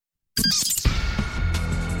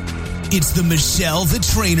It's the Michelle the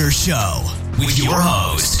Trainer Show with your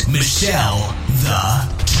host, Michelle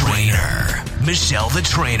the Trainer. Michelle the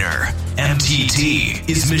Trainer. MTT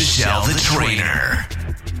is Michelle the Trainer.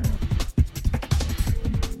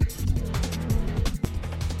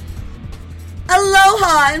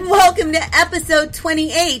 Aloha and welcome to episode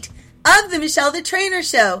 28 of the Michelle the Trainer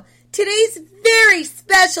Show. Today's very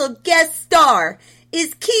special guest star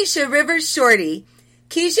is Keisha Rivers Shorty.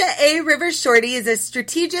 Keisha A. Rivers Shorty is a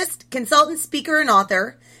strategist, consultant, speaker, and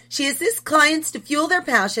author. She assists clients to fuel their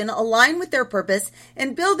passion, align with their purpose,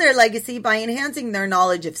 and build their legacy by enhancing their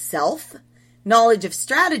knowledge of self, knowledge of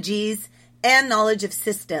strategies, and knowledge of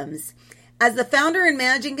systems. As the founder and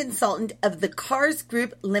managing consultant of the KARS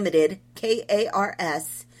Group Limited,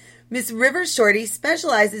 KARS, Ms. Rivers Shorty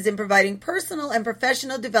specializes in providing personal and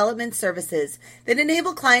professional development services that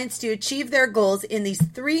enable clients to achieve their goals in these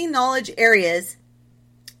three knowledge areas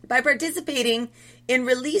by participating in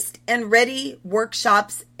Released and Ready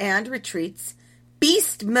workshops and retreats,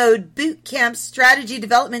 Beast Mode Boot Camp Strategy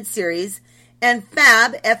Development Series, and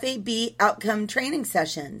FAB outcome training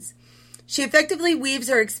sessions. She effectively weaves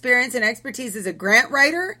her experience and expertise as a grant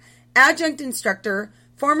writer, adjunct instructor,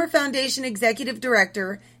 former foundation executive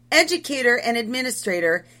director, educator, and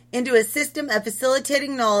administrator into a system of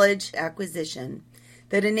facilitating knowledge acquisition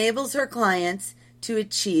that enables her clients to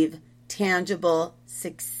achieve tangible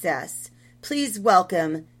success. Please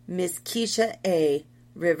welcome Miss Keisha A.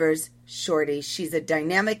 Rivers Shorty. She's a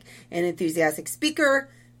dynamic and enthusiastic speaker,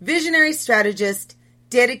 visionary strategist,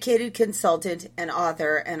 dedicated consultant, and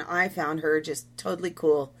author, and I found her just totally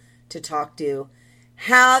cool to talk to.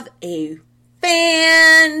 Have a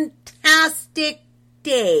fantastic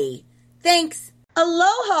day. Thanks.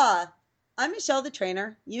 Aloha. I'm Michelle the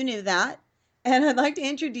Trainer. You knew that. And I'd like to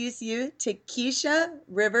introduce you to Keisha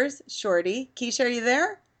Rivers Shorty. Keisha, are you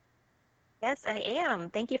there? Yes, I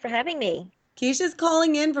am. Thank you for having me. Keisha's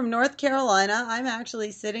calling in from North Carolina. I'm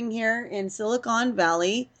actually sitting here in Silicon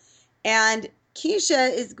Valley. And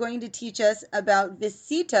Keisha is going to teach us about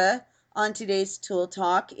Visita on today's Tool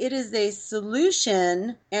Talk. It is a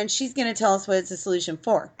solution, and she's going to tell us what it's a solution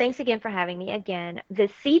for. Thanks again for having me again.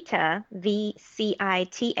 Visita,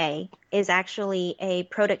 V-C-I-T-A, is actually a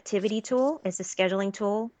productivity tool. It's a scheduling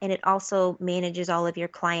tool, and it also manages all of your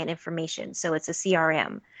client information. So it's a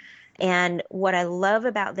CRM. And what I love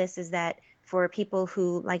about this is that for people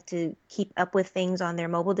who like to keep up with things on their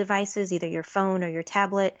mobile devices, either your phone or your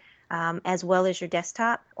tablet, as well as your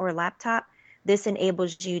desktop or laptop, this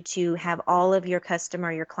enables you to have all of your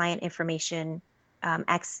customer, your client information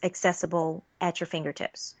accessible at your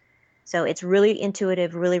fingertips. So it's really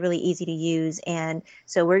intuitive, really, really easy to use. And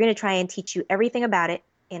so we're going to try and teach you everything about it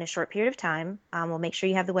in a short period of time. We'll make sure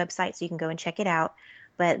you have the website so you can go and check it out.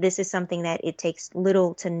 But this is something that it takes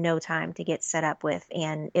little to no time to get set up with,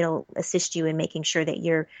 and it'll assist you in making sure that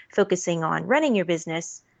you're focusing on running your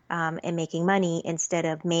business and making money instead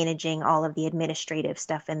of managing all of the administrative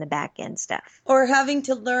stuff and the back end stuff. Or having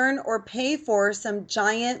to learn or pay for some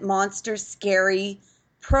giant monster scary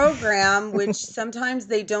program, which sometimes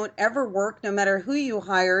they don't ever work no matter who you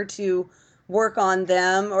hire to work on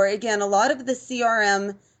them. Or again, a lot of the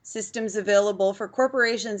CRM systems available for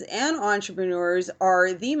corporations and entrepreneurs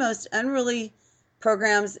are the most unruly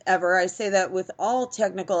programs ever. I say that with all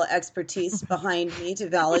technical expertise behind me to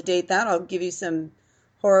validate that. I'll give you some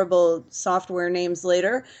horrible software names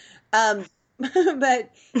later.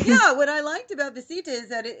 But yeah, what I liked about Visita is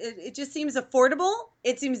that it just seems affordable.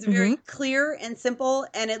 It seems very clear and simple.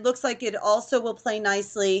 And it looks like it also will play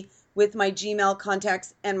nicely with my Gmail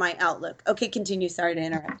contacts and my Outlook. Okay, continue. Sorry to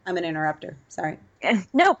interrupt. I'm an interrupter. Sorry.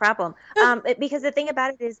 No problem. Because the thing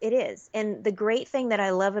about it is, and the great thing that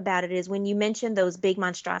I love about it is when you mention those big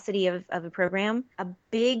monstrosity of a program, a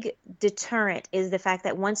big deterrent is the fact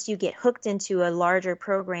that once you get hooked into a larger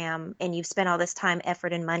program and you've spent all this time,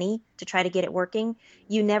 effort, and money to try to get it working,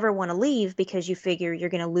 you never want to leave because you figure you're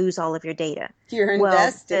going to lose all of your data. You're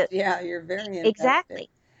invested. You're very invested. Exactly.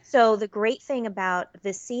 So the great thing about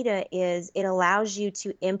Visita is it allows you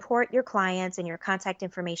to import your clients and your contact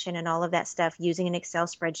information and all of that stuff using an Excel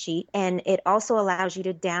spreadsheet. And it also allows you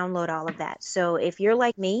to download all of that. So if you're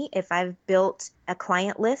like me, if I've built a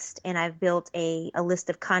client list and I've built a list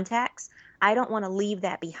of contacts, I don't want to leave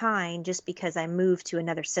that behind just because I moved to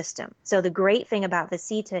another system. So the great thing about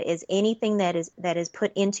Visita is anything that is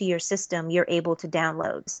put into your system, you're able to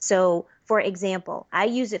download. So for example, I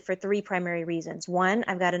use it for three primary reasons. One,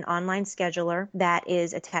 I've got an online scheduler that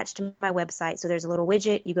is attached to my website. So there's a little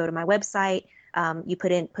widget. You go to my website, you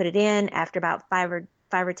put it in. After about 5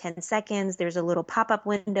 or 10 seconds, there's a little pop-up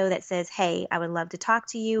window that says, hey, I would love to talk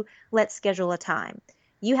to you. Let's schedule a time.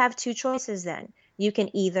 You have two choices then. You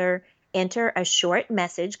can either enter a short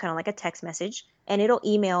message, kind of like a text message, and it'll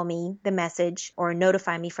email me the message or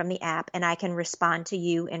notify me from the app, and I can respond to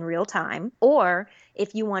you in real time. Or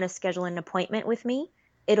if you want to schedule an appointment with me,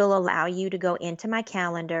 it'll allow you to go into my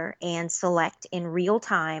calendar and select in real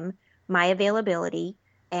time my availability,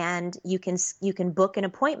 and you can book an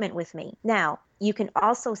appointment with me. Now, you can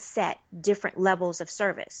also set different levels of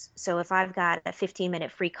service. So if I've got a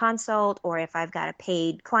 15-minute free consult, or if I've got a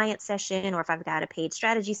paid client session, or if I've got a paid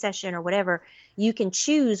strategy session or whatever, you can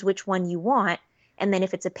choose which one you want. And then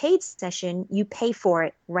if it's a paid session, you pay for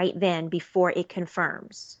it right then before it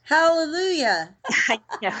confirms. Hallelujah.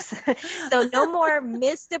 Yes. So no more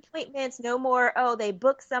missed appointments, no more, oh, they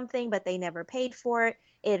booked something, but they never paid for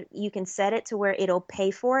it. You can set it to where it'll pay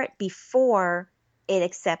for it before it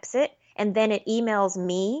accepts it. And then it emails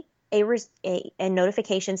me a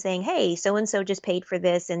notification saying, hey, so-and-so just paid for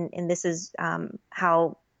this. And this is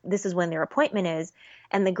this is when their appointment is.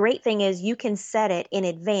 And the great thing is you can set it in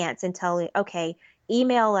advance and tell it, okay,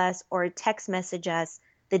 email us or text message us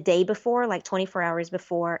the day before, like 24 hours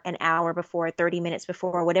before, an hour before, 30 minutes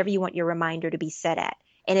before, whatever you want your reminder to be set at.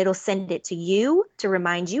 And it'll send it to you to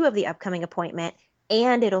remind you of the upcoming appointment,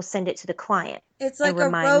 and it'll send it to the client. It's like a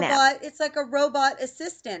robot. It's like a robot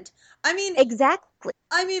assistant. I mean, exactly.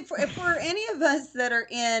 I mean, for any of us that are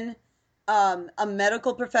in a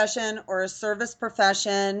medical profession or a service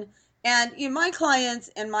profession, and my clients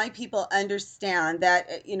and my people understand that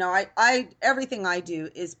I everything I do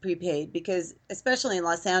is prepaid, because especially in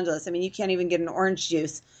Los Angeles, I mean, you can't even get an orange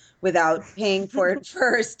juice without paying for it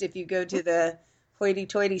first if you go to the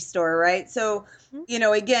hoity-toity store, right? So,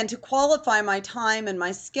 again, to qualify my time and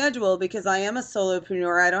my schedule, because I am a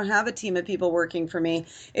solopreneur, I don't have a team of people working for me,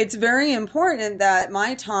 it's very important that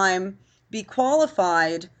my time be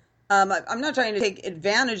qualified. I'm not trying to take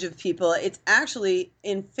advantage of people. It's actually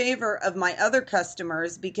in favor of my other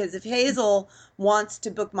customers, because if Hazel wants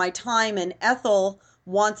to book my time and Ethel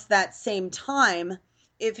wants that same time,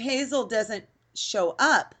 if Hazel doesn't show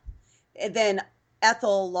up, then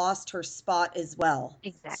Ethel lost her spot as well.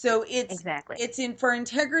 Exactly. So it's for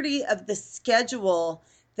integrity of the schedule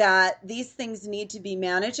that these things need to be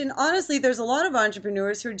managed. And honestly, there's a lot of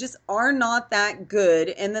entrepreneurs who just are not that good.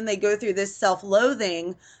 And then they go through this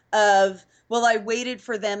self-loathing of, well, I waited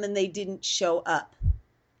for them and they didn't show up.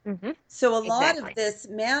 Mm-hmm. So a lot of this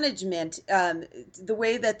management, the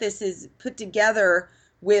way that this is put together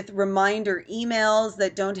with reminder emails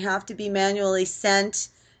that don't have to be manually sent,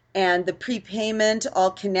 and the prepayment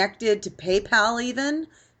all connected to PayPal even,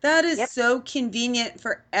 that is so convenient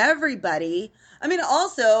for everybody. I mean,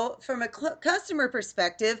 also from a customer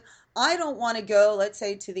perspective, I don't want to go, let's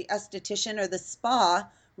say, to the esthetician or the spa,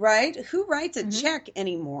 right? Who writes a check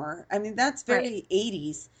anymore? I mean, that's very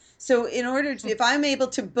 80s. So in order to, if I'm able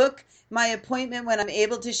to book my appointment when I'm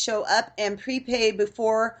able to show up and prepay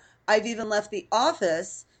before I've even left the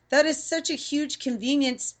office, that is such a huge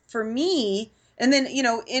convenience for me. And then,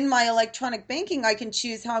 in my electronic banking, I can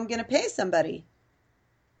choose how I'm going to pay somebody.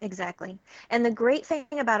 Exactly. And the great thing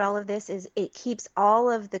about all of this is it keeps all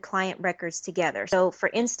of the client records together. So for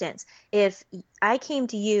instance, if I came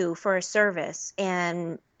to you for a service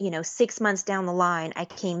and, 6 months down the line, I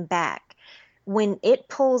came back, when it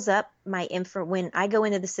pulls up my info, when I go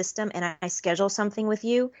into the system and I schedule something with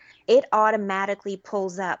you, it automatically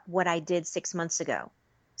pulls up what I did 6 months ago.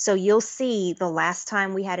 So you'll see the last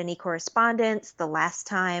time we had any correspondence, the last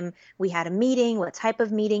time we had a meeting, what type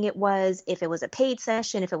of meeting it was, if it was a paid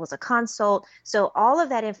session, if it was a consult. So all of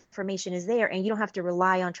that information is there, and you don't have to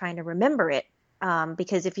rely on trying to remember it.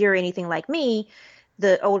 Because if you're anything like me,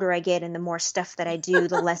 the older I get and the more stuff that I do,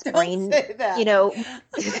 the less brain, the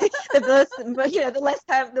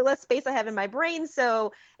less space I have in my brain.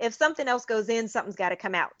 So if something else goes in, something's got to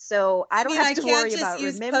come out. So I don't have to worry about remembering. I can't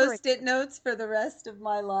just use Post-it notes for the rest of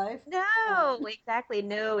my life. No, exactly.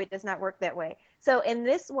 No, it does not work that way. So in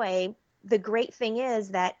this way, the great thing is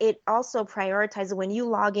that it also prioritizes when you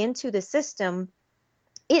log into the system,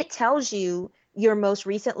 it tells you your most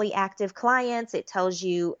recently active clients. It tells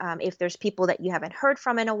you if there's people that you haven't heard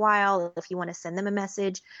from in a while, if you want to send them a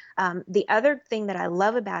message. The other thing that I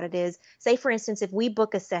love about it is, say, for instance, if we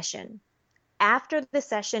book a session, after the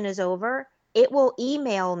session is over, it will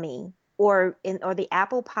email me or the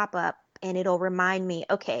app will pop up and it'll remind me,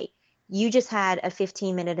 okay, you just had a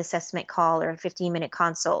 15-minute assessment call or a 15-minute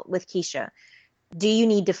consult with Keisha. Do you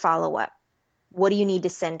need to follow up? What do you need to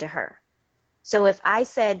send to her? So if I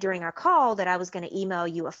said during our call that I was going to email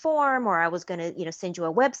you a form or I was going to, send you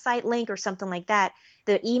a website link or something like that,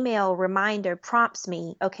 the email reminder prompts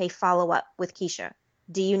me, okay, follow up with Keisha.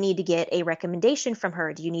 Do you need to get a recommendation from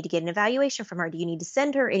her? Do you need to get an evaluation from her? Do you need to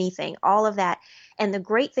send her anything? All of that. And the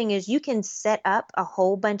great thing is you can set up a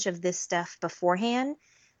whole bunch of this stuff beforehand.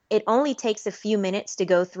 It only takes a few minutes to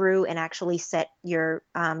go through and actually set your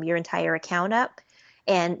entire account up.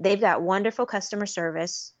 And they've got wonderful customer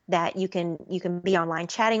service that you can be online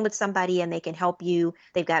chatting with somebody and they can help you.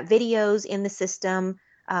 They've got videos in the system.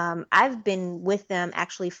 I've been with them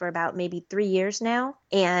actually for about maybe 3 years now.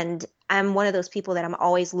 And I'm one of those people that I'm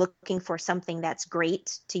always looking for something that's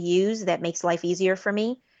great to use that makes life easier for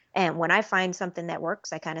me. And when I find something that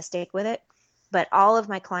works, I kind of stick with it. But all of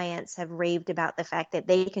my clients have raved about the fact that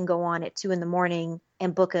they can go on at 2 a.m.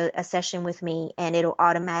 and book a session with me, and it'll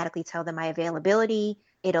automatically tell them my availability.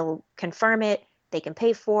 It'll confirm it. They can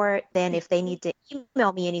pay for it. Then if they need to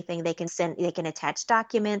email me anything, they can attach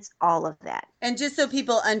documents, all of that. And just so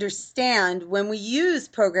people understand, when we use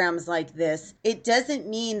programs like this, it doesn't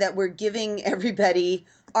mean that we're giving everybody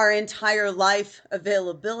our entire life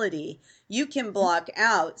availability. You can block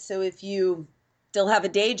out. So if you still have a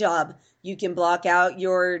day job, you can block out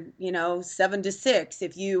your, 7 to 6.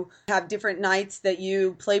 If you have different nights that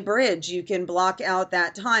you play bridge, you can block out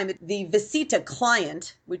that time. The Visita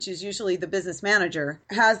client, which is usually the business manager,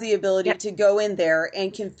 has the ability to go in there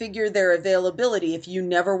and configure their availability. If you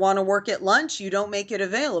never want to work at lunch, you don't make it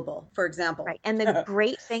available, for example. Right. And the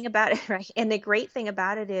great thing about it, right? And the great thing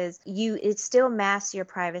about it is it still masks your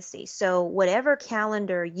privacy. So whatever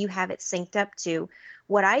calendar you have it synced up to,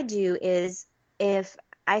 what I do is if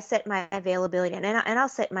I set my availability and I'll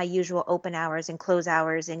set my usual open hours and close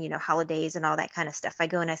hours and, holidays and all that kind of stuff. I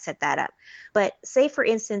go and I set that up. But say, for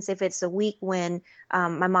instance, if it's a week when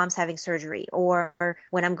my mom's having surgery or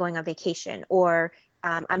when I'm going on vacation or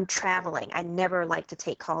I'm traveling, I never like to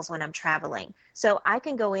take calls when I'm traveling. So I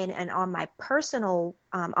can go in and on my personal,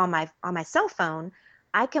 on my cell phone,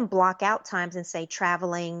 I can block out times and say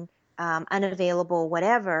traveling, unavailable,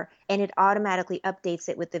 whatever, and it automatically updates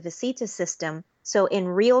it with the Visita system. So in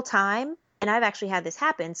real time, and I've actually had this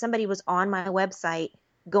happen, somebody was on my website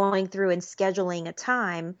going through and scheduling a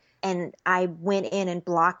time, and I went in and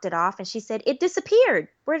blocked it off, and she said, it disappeared.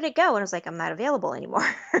 Where did it go? And I was like, I'm not available anymore.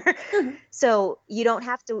 So you don't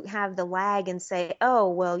have to have the lag and say, oh,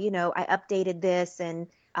 well, I updated this and,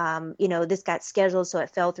 this got scheduled, so it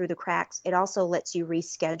fell through the cracks. It also lets you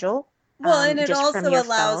reschedule. Well, and it also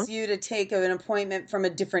allows you to take an appointment from a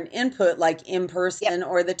different input, like in person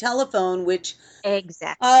or the telephone, which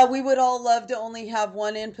exactly we would all love to only have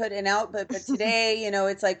one input and output. But today,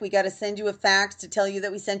 it's like we got to send you a fax to tell you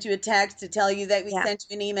that we sent you a text, to tell you that we sent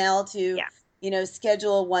you an email, to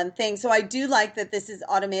schedule one thing. So I do like that this is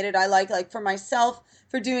automated. I like for myself,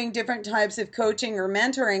 for doing different types of coaching or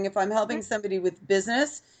mentoring, if I'm helping somebody with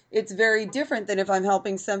business, it's very different than if I'm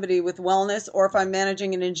helping somebody with wellness or if I'm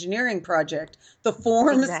managing an engineering project. The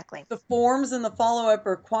forms and the follow-up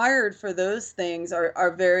required for those things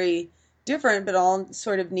are very different, but all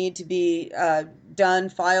sort of need to be done,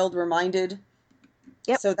 filed, reminded.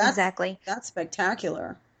 Yep, so that's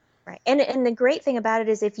spectacular. Right. And the great thing about it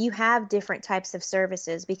is if you have different types of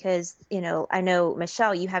services, because, I know,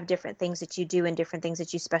 Michelle, you have different things that you do and different things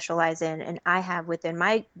that you specialize in. And I have within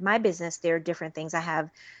my business, there are different things. I have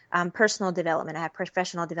personal development, I have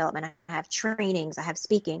professional development, I have trainings, I have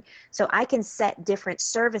speaking. So I can set different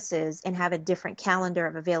services and have a different calendar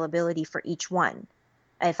of availability for each one.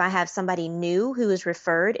 If I have somebody new who is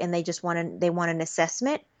referred and they want an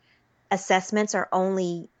assessment, assessments are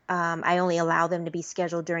only I only allow them to be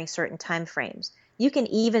scheduled during certain time frames. You can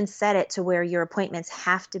even set it to where your appointments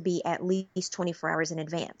have to be at least 24 hours in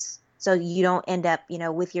advance. So you don't end up,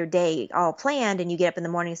 with your day all planned and you get up in the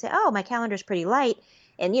morning and say, oh, my calendar's pretty light.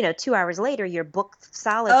 And, 2 hours later, you're booked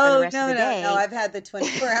solid for the rest of the day. No, I've had the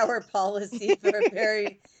 24-hour policy for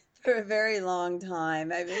a very long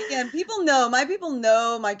time. I mean, again, my people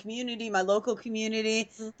know my community, my local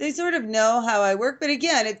community. They sort of know how I work. But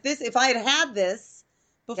again, if I had this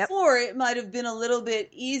before, it might have been a little bit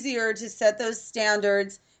easier to set those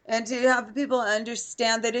standards and to have people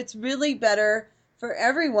understand that it's really better for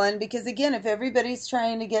everyone. Because again, if everybody's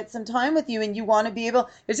trying to get some time with you and you want to be able,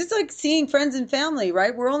 it's just like seeing friends and family,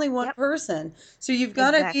 right? We're only one person. So you've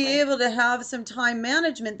got to be able to have some time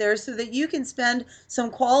management there so that you can spend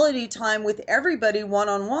some quality time with everybody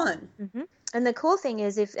one-on-one. Mm-hmm. And the cool thing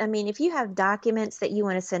is, if you have documents that you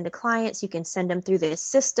want to send to clients, you can send them through this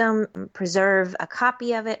system, preserve a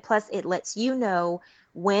copy of it. Plus, it lets you know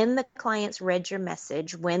when the clients read your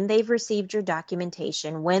message, when they've received your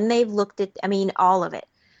documentation, when they've looked at, all of it.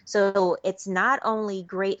 So it's not only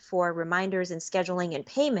great for reminders and scheduling and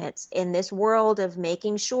payments in this world of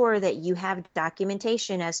making sure that you have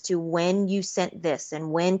documentation as to when you sent this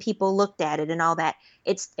and when people looked at it and all that.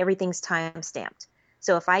 Everything's time stamped.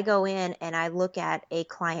 So if I go in and I look at a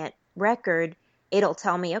client record, it'll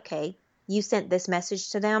tell me, okay, you sent this message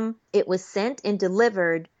to them. It was sent and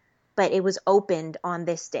delivered, but it was opened on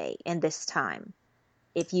this day and this time.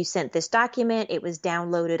 If you sent this document, it was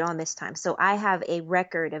downloaded on this time. So I have a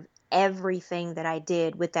record of everything that I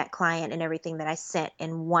did with that client and everything that I sent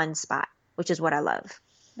in one spot, which is what I love.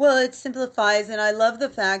 Well, it simplifies, and I love the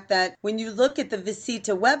fact that when you look at the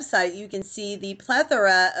Visita website, you can see the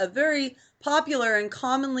plethora of very popular and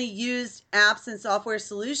commonly used apps and software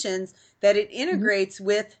solutions that it integrates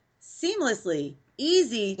with seamlessly.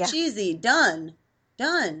 Easy, cheesy, done.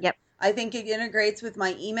 Yep. I think it integrates with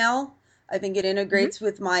my email. I think it integrates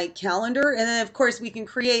with my calendar. And then, of course, we can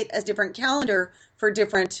create a different calendar for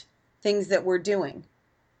different things that we're doing,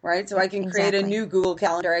 right? So I can create a new Google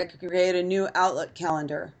Calendar. I can create a new Outlook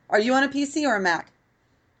calendar. Are you on a PC or a Mac?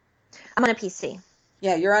 I'm on a PC.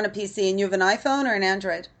 Yeah, you're on a PC. And you have an iPhone or an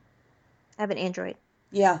Android? I have an Android.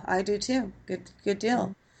 Yeah, I do too. Good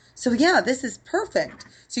deal. So yeah, this is perfect.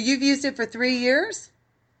 So you've used it for 3 years?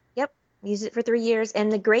 Used it for 3 years.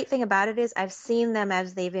 And the great thing about it is I've seen them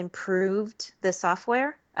as they've improved the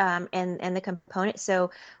software and the components.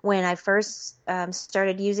 So when I first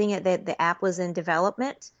started using it, the app was in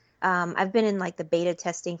development. I've been in like the beta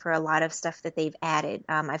testing for a lot of stuff that they've added.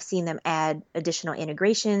 I've seen them add additional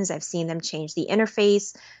integrations. I've seen them change the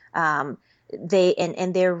interface.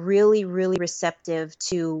 They're really, really receptive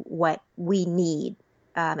to what we need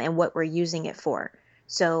and what we're using it for.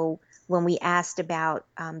 So when we asked about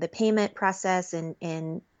the payment process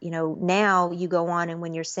and now you go on and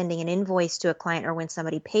when you're sending an invoice to a client or when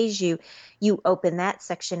somebody pays you, you open that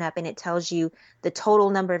section up and it tells you the total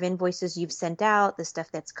number of invoices you've sent out, the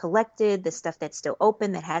stuff that's collected, the stuff that's still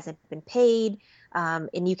open that hasn't been paid.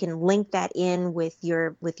 And you can link that in with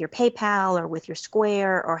your PayPal or with your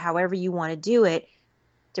Square or however you want to do it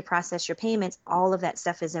to process your payments. All of that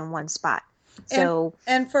stuff is in one spot. So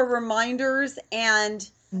and for reminders and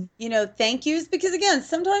thank yous, because again,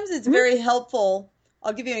 sometimes it's very helpful.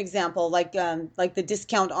 I'll give you an example, like the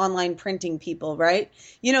discount online printing people, right?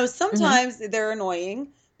 Sometimes they're annoying,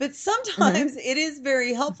 but sometimes it is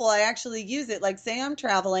very helpful. I actually use it. Like say I'm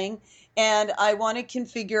traveling and I want to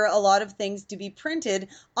configure a lot of things to be printed.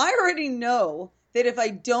 I already know that if I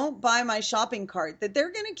don't buy my shopping cart, that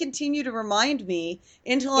they're going to continue to remind me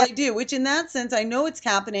until I do, which in that sense, I know it's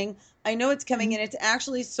happening. I know it's coming and it's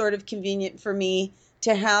actually sort of convenient for me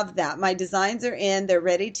to have that. My designs are in, they're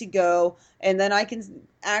ready to go, and then I can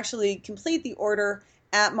actually complete the order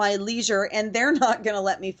at my leisure, and they're not going to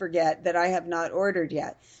let me forget that I have not ordered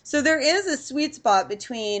yet. So there is a sweet spot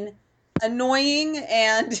between annoying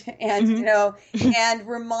and and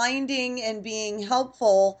reminding and being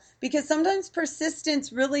helpful, because sometimes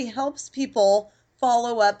persistence really helps people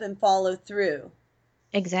follow up and follow through.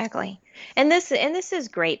 Exactly. And this is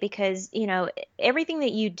great because, everything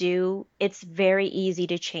that you do, it's very easy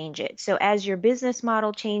to change it. So as your business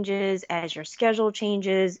model changes, as your schedule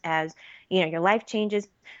changes, as, your life changes,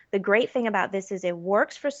 the great thing about this is it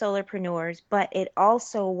works for solopreneurs, but it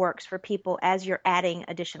also works for people as you're adding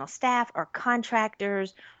additional staff or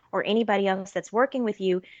contractors or anybody else that's working with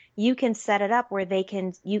you. You can set it up where they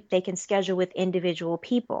can schedule with individual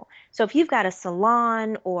people. So if you've got a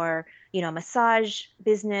salon or a massage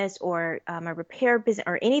business or a repair business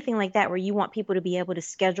or anything like that, where you want people to be able to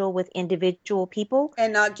schedule with individual people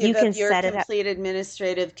and not give up your complete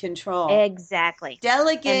administrative control. Exactly.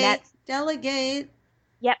 Delegate.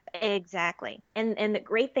 Yep, exactly. And the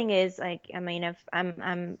great thing is, if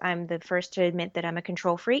I'm the first to admit that I'm a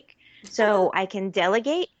control freak, so I can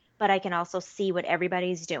delegate, but I can also see what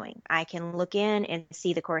everybody's doing. I can look in and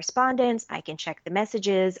see the correspondence. I can check the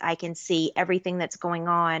messages. I can see everything that's going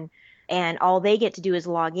on. And all they get to do is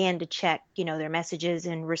log in to check, their messages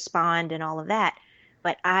and respond and all of that.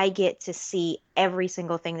 But I get to see every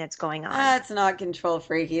single thing that's going on. That's not control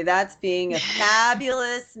freaky. That's being a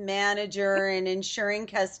fabulous manager and ensuring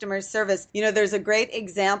customer service. There's a great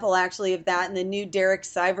example actually of that in the new Derek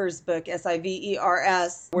Sivers book,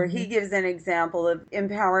 Sivers, where he gives an example of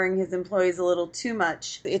empowering his employees a little too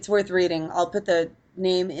much. It's worth reading. I'll put the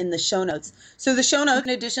name in the show notes. So the show notes,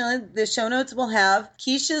 additionally, the show notes will have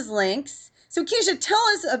Keisha's links. So Keisha, tell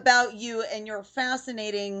us about you and your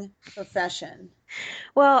fascinating profession.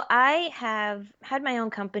 Well, I have had my own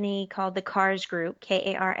company called the KARS Group,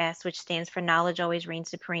 KARS, which stands for Knowledge Always Reigns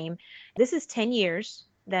Supreme. This is 10 years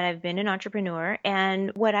that I've been an entrepreneur.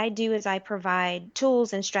 And what I do is I provide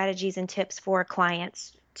tools and strategies and tips for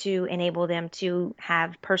clients to enable them to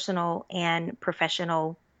have personal and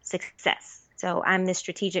professional success. So I'm the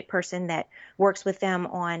strategic person that works with them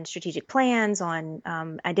on strategic plans, on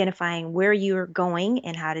identifying where you're going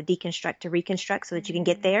and how to deconstruct to reconstruct so that you can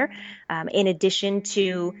get there, in addition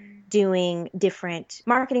to doing different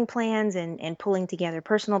marketing plans and pulling together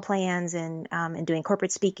personal plans and doing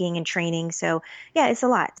corporate speaking and training. So yeah, it's a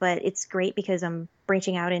lot, but it's great because I'm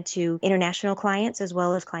branching out into international clients as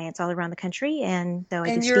well as clients all around the country. And so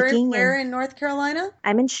I do speaking. And you're where in North Carolina?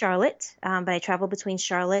 I'm in Charlotte, but I travel between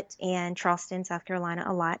Charlotte and Charleston, South Carolina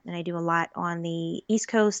a lot. And I do a lot on the East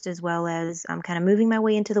Coast as well as I'm kind of moving my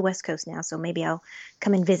way into the West Coast now. So maybe I'll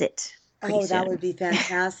come and visit. Oh, that would be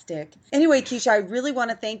fantastic. Anyway, Keisha, I really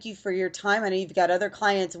want to thank you for your time. I know you've got other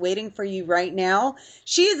clients waiting for you right now.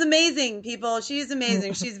 She is amazing, people. She is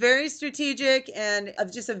amazing. She's very strategic and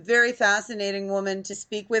just a very fascinating woman to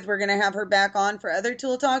speak with. We're going to have her back on for other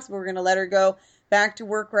Tool Talks, but we're going to let her go back to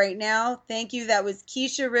work right now. Thank you. That was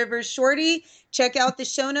Keisha Rivers Shorty. Check out the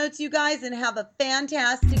show notes, you guys, and have a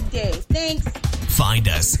fantastic day. Thanks. Find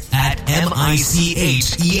us at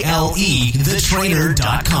MICHELE,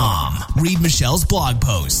 thetrainer.com. Read Michelle's blog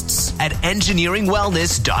posts at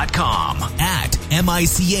engineeringwellness.com, at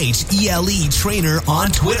MICHELE Trainer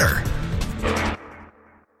on Twitter,